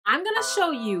I'm gonna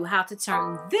show you how to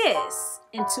turn this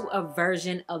into a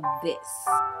version of this.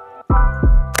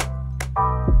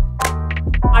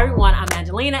 Hi everyone, I'm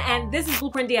Angelina and this is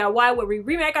Blueprint DIY, where we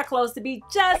remake our clothes to be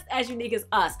just as unique as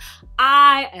us.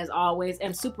 I, as always,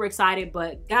 am super excited,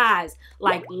 but guys,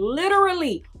 like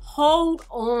literally hold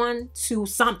on to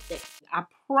something. I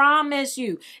promise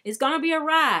you, it's gonna be a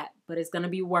ride, but it's gonna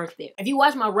be worth it. If you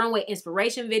watch my runway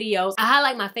inspiration videos, I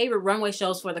highlight my favorite runway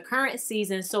shows for the current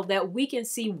season so that we can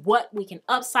see what we can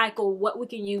upcycle, what we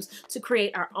can use to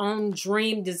create our own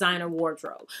dream designer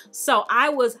wardrobe. So I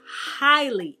was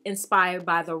highly inspired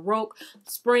by the Roke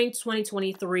Spring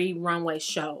 2023 runway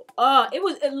show. It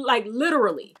was like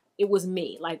literally, it was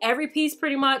me. Like every piece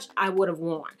pretty much I would have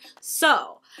worn.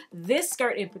 So this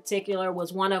skirt in particular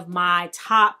was one of my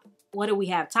top, what do we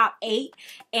have? Top 8.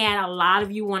 And a lot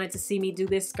of you wanted to see me do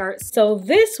this skirt. So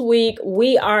this week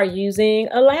we are using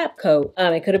a lab coat.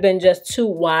 It could have been just 2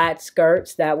 wide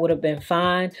skirts. That would have been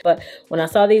fine. But when I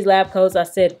saw these lab coats, I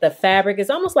said the fabric is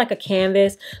almost like a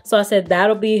canvas. So I said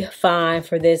that'll be fine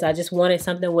for this. I just wanted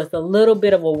something with a little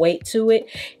bit of a weight to it.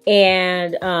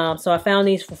 And so I found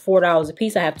these for $4 a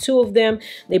piece. I have 2 of them.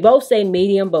 They both say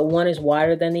medium, but one is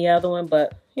wider than the other one.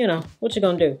 But you know, what you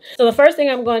gonna do? So the first thing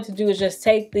I'm going to do is just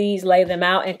take these, lay them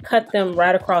out, and cut them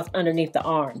right across underneath the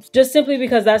arms. Just simply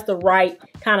because that's the right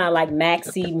kind of like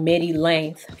maxi midi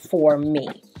length for me.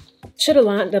 Should have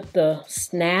lined up the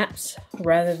snaps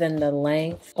rather than the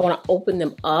length. I want to open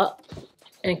them up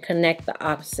and connect the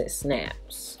opposite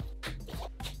snaps.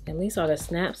 At least are the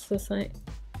snaps the same?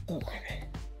 Okay.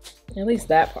 At least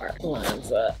that part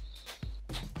lines up.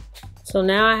 So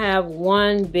now I have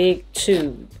one big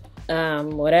tube.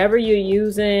 Whatever you're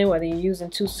using, whether you're using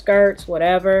 2 skirts,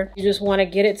 whatever, you just want to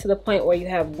get it to the point where you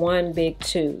have one big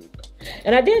tube.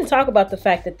 And I didn't talk about the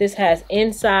fact that this has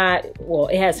inside, well,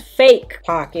 it has fake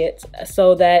pockets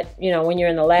so that, you know, when you're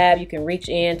in the lab, you can reach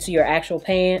into your actual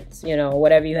pants, you know,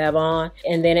 whatever you have on.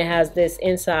 And then it has this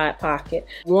inside pocket.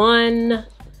 One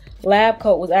lab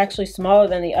coat was actually smaller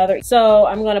than the other. So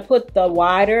I'm going to put the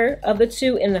wider of the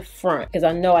 2 in the front because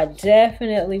I know I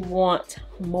definitely want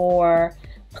more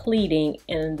pleating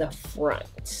in the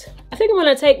front. I think I'm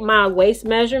going to take my waist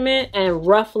measurement and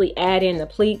roughly add in the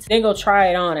pleats, then go try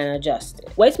it on and adjust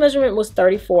it. Waist measurement was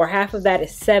 34, half of that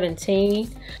is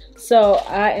 17. So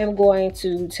I am going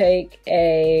to take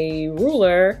a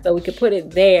ruler so we could put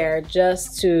it there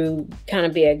just to kind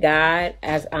of be a guide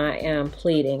as I am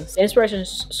pleating. The inspiration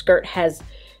skirt has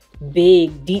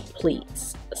big, deep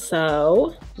pleats.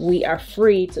 So we are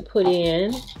free to put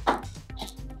in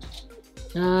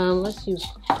let's use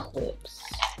clips.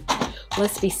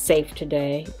 Let's be safe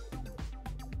today.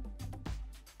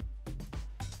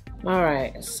 All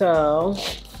right, so,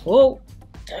 whoa,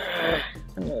 I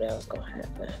knew that was gonna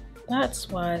happen. That's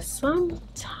why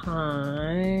sometimes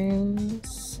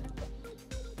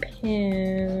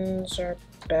pins are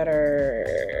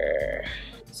better.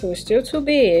 So it's still too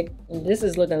big. This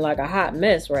is looking like a hot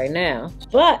mess right now,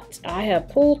 but I have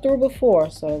pulled through before,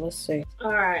 so let's see.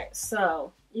 All right,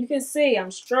 so you can see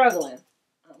I'm struggling.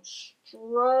 I'm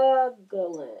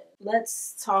struggling.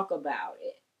 Let's talk about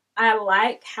it. I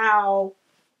like how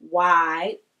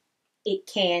wide it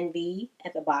can be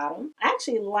at the bottom. I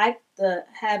actually like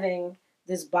having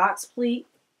this box pleat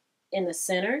in the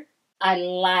center. I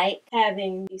like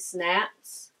having these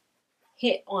snaps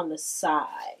hit on the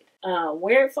side.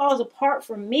 Where it falls apart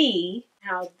for me,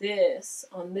 how this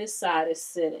on this side is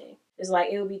sitting. It's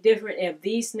like it would be different if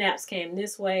these snaps came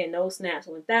this way and those snaps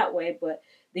went that way, but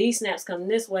these snaps come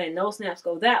this way and those snaps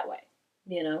go that way,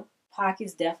 you know?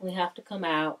 Pockets definitely have to come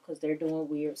out because they're doing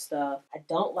weird stuff. I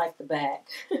don't like the back.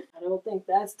 I don't think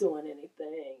that's doing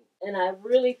anything. And I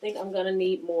really think I'm going to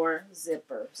need more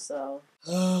zipper, so.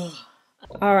 All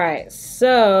right,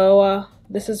 so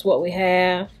this is what we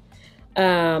have.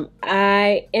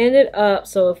 I ended up,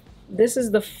 so if this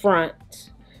is the front.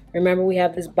 Remember, we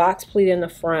have this box pleat in the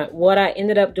front. What I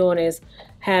ended up doing is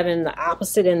having the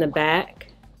opposite in the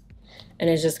back. And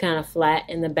it's just kind of flat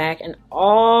in the back. And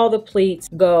all the pleats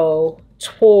go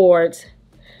towards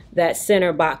that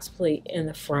center box pleat in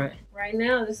the front. Right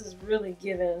now, this is really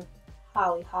giving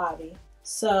Holly Hobby.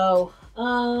 So,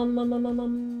 all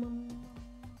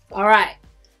right.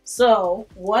 So,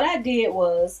 what I did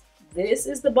was, this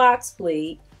is the box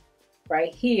pleat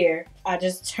right here. I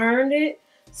just turned it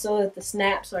so that the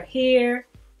snaps are here.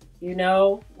 You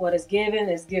know what it's giving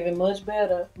is giving much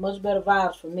better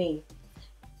vibes for me.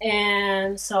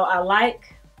 And so I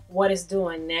like what it's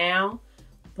doing now,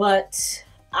 but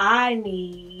I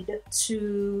need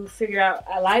to figure out,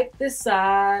 I like this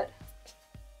side,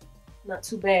 not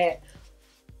too bad,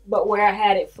 but where I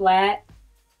had it flat,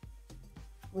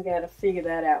 we gotta figure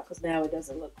that out because now it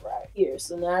doesn't look right here.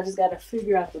 So now I just gotta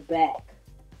figure out the back,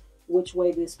 which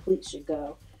way this pleat should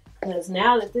go. Because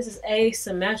now that this is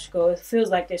asymmetrical, it feels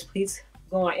like there's pleats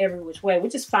going every which way,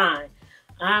 which is fine.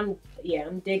 I'm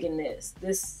digging this.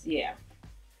 This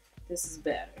is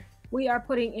better. We are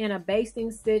putting in a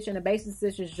basting stitch, and a basting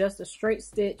stitch is just a straight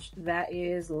stitch that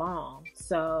is long.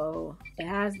 So it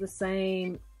has the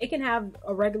same, it can have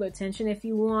a regular tension if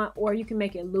you want, or you can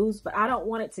make it loose, but I don't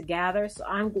want it to gather. So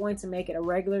I'm going to make it a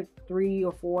regular 3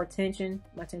 or 4 tension.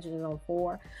 My tension is on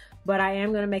 4, but I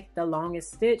am going to make it the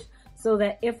longest stitch so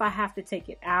that if I have to take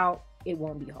it out, it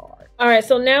won't be hard. All right,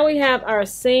 so now we have our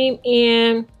seam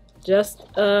in, just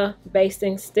a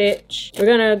basting stitch. We're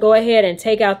gonna go ahead and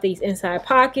take out these inside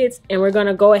pockets, and we're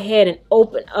gonna go ahead and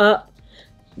open up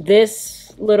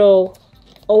this little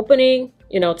opening,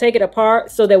 you know, take it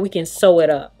apart so that we can sew it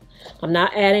up. I'm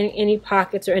not adding any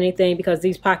pockets or anything because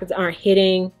these pockets aren't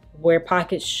hitting where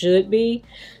pockets should be.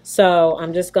 So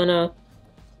I'm just gonna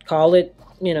call it,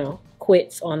 you know,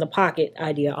 quits on the pocket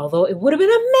idea, although it would have been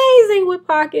amazing with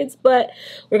pockets, but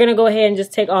we're gonna go ahead and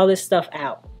just take all this stuff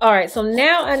out. All right, so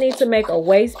now I need to make a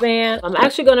waistband. I'm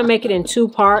actually gonna make it in 2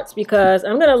 parts because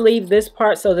I'm gonna leave this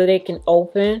part so that it can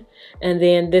open, and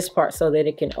then this part so that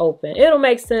it can open. It'll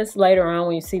make sense later on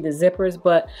when you see the zippers,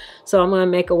 but so I'm gonna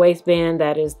make a waistband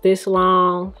that is this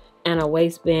long and a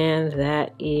waistband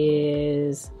that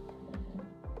is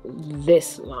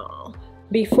this long.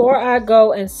 Before I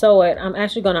go and sew it, I'm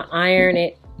actually gonna iron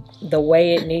it the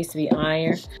way it needs to be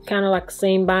ironed. Kind of like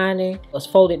seam binding. It's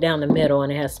folded down the middle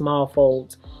and it has small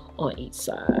folds on each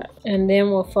side. And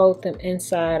then we'll fold them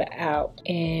inside out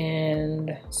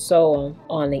and sew them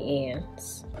on the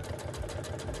ends.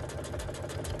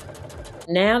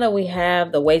 Now that we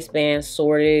have the waistband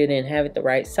sorted and have it the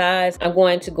right size, I'm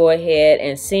going to go ahead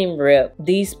and seam rip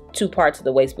these 2 parts of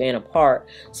the waistband apart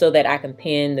so that I can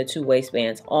pin the 2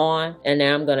 waistbands on. And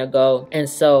now I'm gonna go and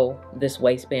sew this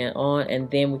waistband on,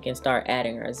 and then we can start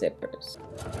adding our zippers.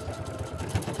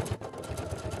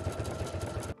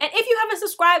 And if you haven't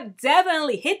subscribed,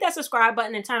 definitely hit that subscribe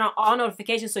button and turn on all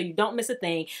notifications so you don't miss a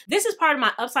thing. This is part of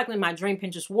my Upcycling My Dream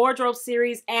Pinterest Wardrobe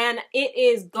series, and it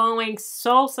is going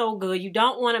so good. You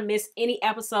don't want to miss any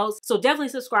episodes, so definitely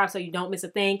subscribe so you don't miss a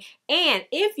thing. And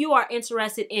if you are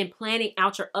interested in planning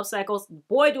out your upcycles,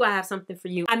 boy, do I have something for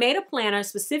you. I made a planner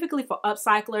specifically for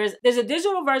upcyclers. There's a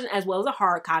digital version as well as a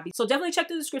hard copy, so definitely check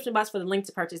the description box for the link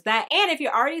to purchase that. And if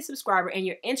you're already a subscriber and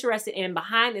you're interested in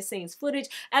behind the scenes footage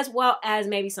as well as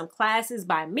maybe some classes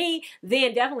by me,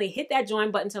 then definitely hit that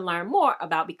join button to learn more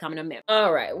about becoming a member.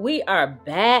 All right, we are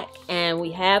back and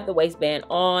we have the waistband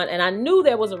on, and I knew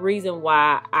there was a reason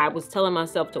why I was telling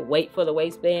myself to wait for the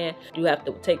waistband. You have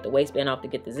to take the waistband off to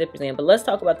get the zippers in, but let's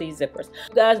talk about these zippers.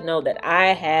 You guys know that I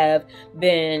have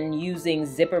been using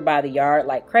zipper by the yard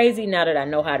like crazy now that I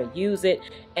know how to use it,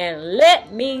 and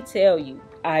let me tell you,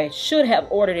 I should have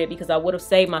ordered it because I would have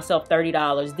saved myself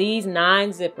 $30. These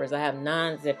 9 zippers, I have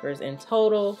 9 zippers in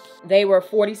total. They were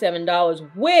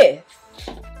 $47 with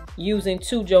using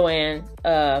 2 Joann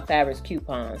Fabrics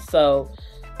coupons. So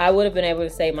I would have been able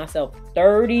to save myself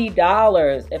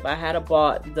 $30 if I had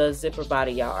bought the zipper by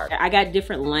the yard. I got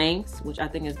different lengths, which I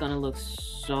think is gonna look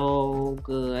so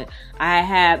good. I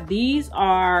have, these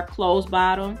are closed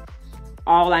bottom.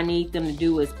 All I need them to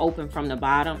do is open from the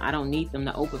bottom. I don't need them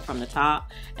to open from the top.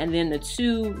 And then the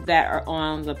 2 that are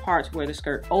on the parts where the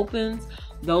skirt opens,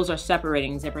 those are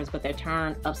separating zippers, but they're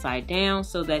turned upside down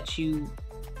so that you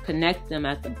connect them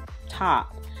at the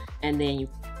top, and then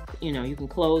you know, you can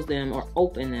close them or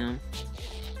open them,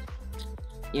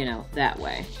 you know, that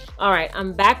way. All right,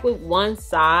 I'm back with one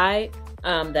side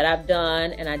that I've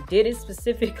done, and I did it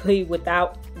specifically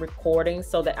without recording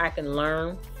so that I can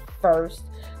learn first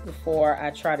before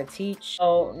I try to teach.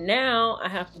 So now I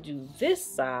have to do this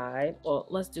side. Well,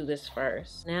 let's do this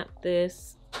first. Snap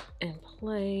this in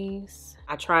place.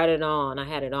 I tried it on, I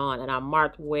had it on, and I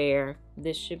marked where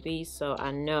this should be so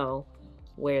I know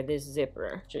where this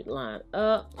zipper should line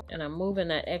up. And I'm moving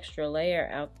that extra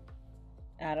layer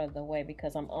out of the way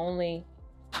because I only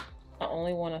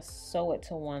want to sew it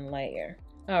to 1 layer.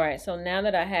 All right, so now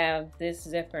that I have this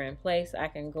zipper in place, I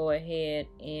can go ahead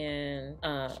and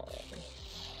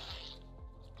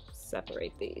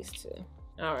separate these 2.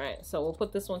 All right, so we'll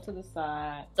put this one to the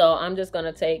side. So I'm just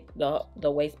gonna take the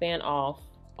waistband off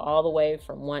all the way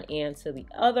from one end to the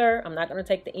other. I'm not gonna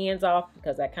take the ends off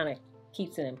because that kind of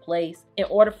keeps it in place. In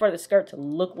order for the skirt to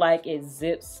look like it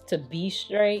zips to be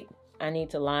straight, I need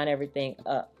to line everything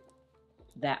up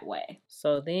that way.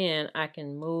 So then I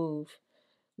can move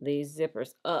these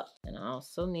zippers up. And I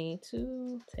also need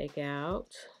to take out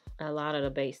a lot of the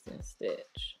basting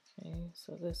stitch. Okay,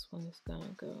 so this one is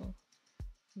gonna go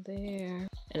there.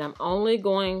 And I'm only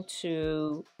going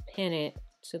to pin it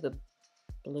to the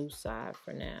blue side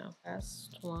for now.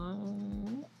 Last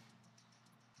one.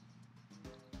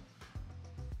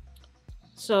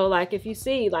 So like if you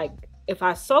see, like if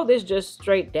I sew this just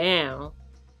straight down,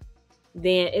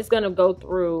 then it's gonna go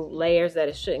through layers that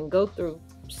it shouldn't go through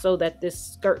so that this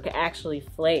skirt could actually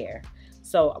flare.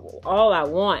 So all I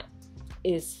want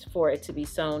is for it to be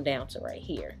sewn down to right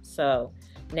here. So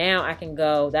now I can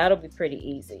go, that'll be pretty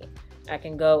easy. I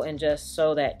can go and just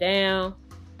sew that down,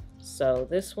 sew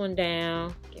this one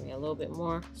down, give me a little bit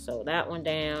more, sew that one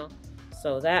down,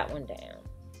 sew that one down.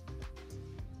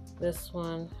 This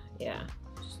one, yeah,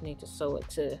 just need to sew it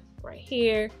to right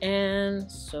here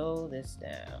and sew this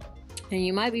down. And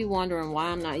you might be wondering why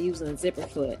I'm not using a zipper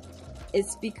foot.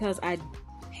 It's because I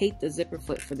hate the zipper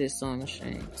foot for this sewing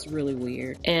machine. It's really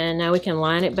weird. And now we can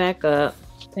line it back up.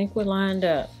 I think we're lined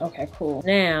up. Okay, cool.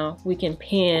 Now we can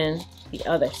pin the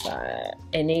other side.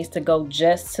 It needs to go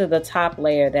just to the top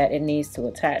layer that it needs to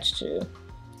attach to.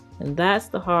 And that's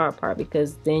the hard part,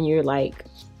 because then you're like,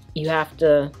 you have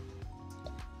to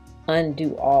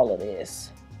undo all of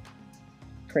this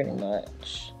pretty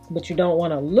much. But you don't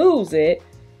want to lose it,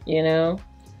 you know?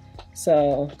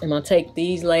 So I'm gonna take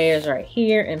these layers right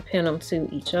here and pin them to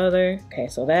each other. Okay,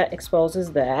 so that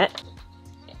exposes that.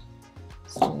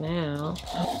 So now,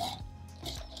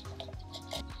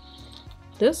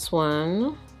 this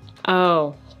one,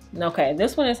 oh, okay,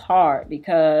 this one is hard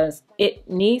because it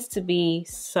needs to be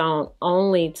sewn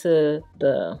only to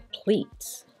the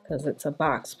pleats because it's a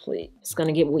box pleat. It's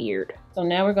gonna get weird. So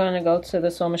now we're gonna go to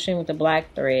the sewing machine with the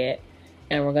black thread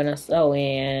and we're gonna sew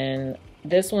in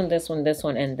this one, this one, this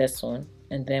one, and this one.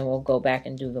 And then we'll go back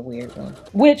and do the weird one,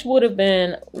 which would have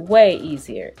been way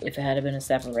easier if it had been a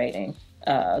separating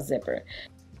zipper.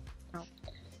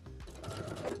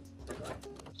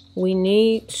 We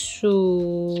need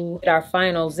to get our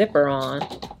final zipper on.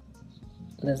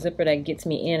 The zipper that gets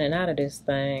me in and out of this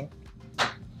thing.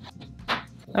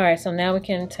 All right, so now we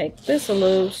can take this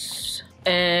loose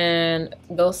and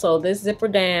go sew this zipper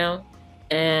down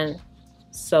and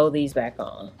sew these back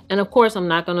on. And of course, I'm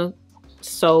not gonna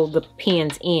sew the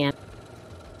pins in.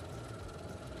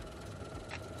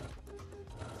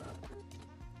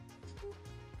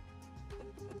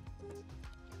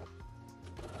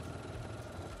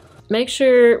 Make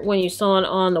sure when you're sewing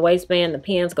on the waistband, the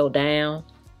pins go down.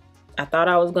 I thought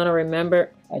I was gonna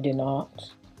remember. I do not.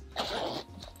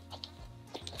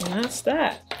 And that's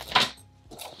that.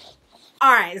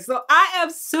 All right, so I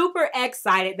am super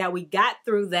excited that we got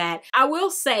through that. I will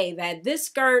say that this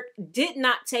skirt did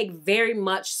not take very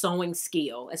much sewing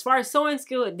skill. As far as sewing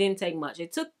skill, it didn't take much.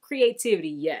 It took creativity,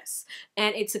 yes.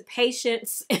 And it took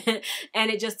patience, and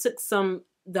it just took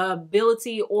the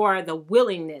ability or the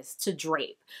willingness to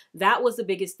drape. That was the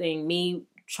biggest thing, me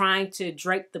trying to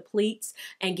drape the pleats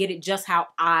and get it just how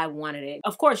I wanted it.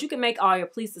 Of course, you can make all your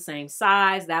pleats the same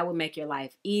size. That would make your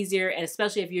life easier, and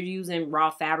especially if you're using raw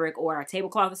fabric or a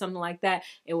tablecloth or something like that,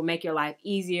 it will make your life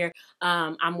easier.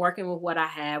 I'm working with what I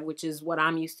have, which is what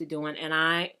I'm used to doing, and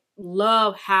I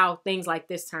love how things like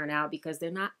this turn out because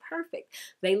they're not perfect.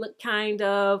 They look kind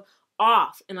of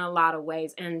off in a lot of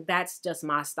ways, and that's just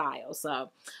my style.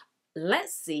 So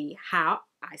let's see how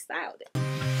I styled it.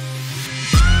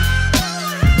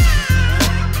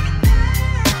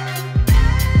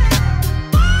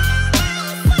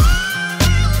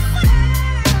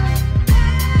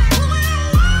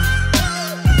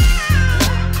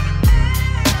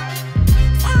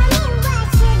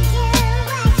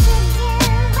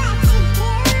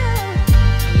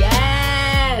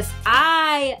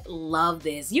 Love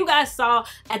this. You guys saw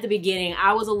at the beginning,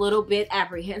 I was a little bit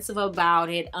apprehensive about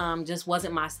it. Just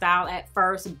wasn't my style at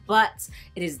first, but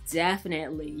it is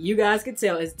definitely, you guys can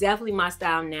tell, it's definitely my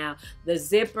style now. The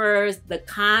zippers, the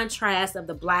contrast of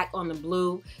the black on the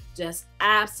blue, just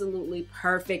absolutely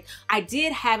perfect. I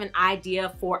did have an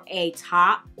idea for a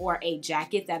top or a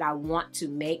jacket that I want to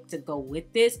make to go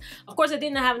with this. Of course, I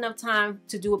didn't have enough time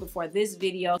to do it before this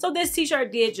video. So this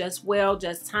t-shirt did just well,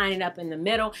 just tying it up in the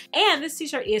middle. And this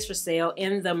t-shirt is for sale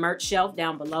in the merch shelf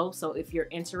down below. So if you're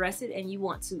interested and you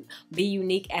want to be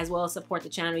unique as well as support the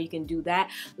channel, you can do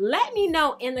that. Let me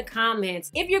know in the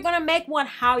comments if you're gonna make one,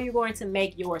 how you're going to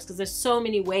make yours, because there's so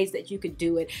many ways that you could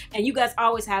do it. And you guys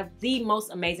always have the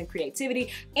most amazing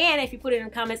creativity. And if you put it in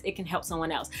the comments, it can help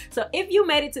someone else. So if you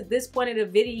made it to this point of the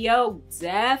video,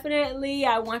 definitely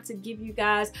I want to give you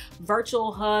guys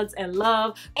virtual hugs and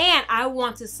love. And I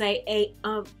want to say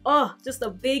just a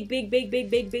big,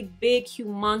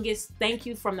 humongous thank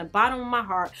you from the bottom of my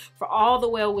heart for all the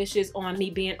well wishes on me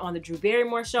being on the Drew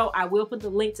Barrymore show. I will put the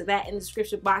link to that in the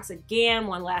description box again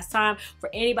one last time for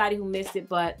anybody who missed it,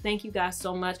 but thank you guys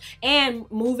so much. And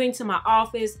moving to my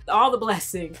office, all the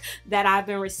blessings that I've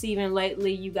been receiving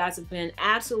lately, you guys have been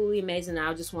absolutely amazing.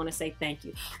 I just want to say thank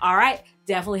you. All right,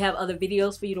 definitely have other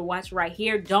videos for you to watch right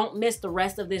here. Don't miss the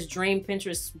rest of this Dream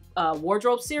Pinterest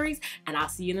wardrobe series, and I'll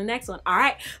see you in the next one. All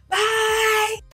right, bye.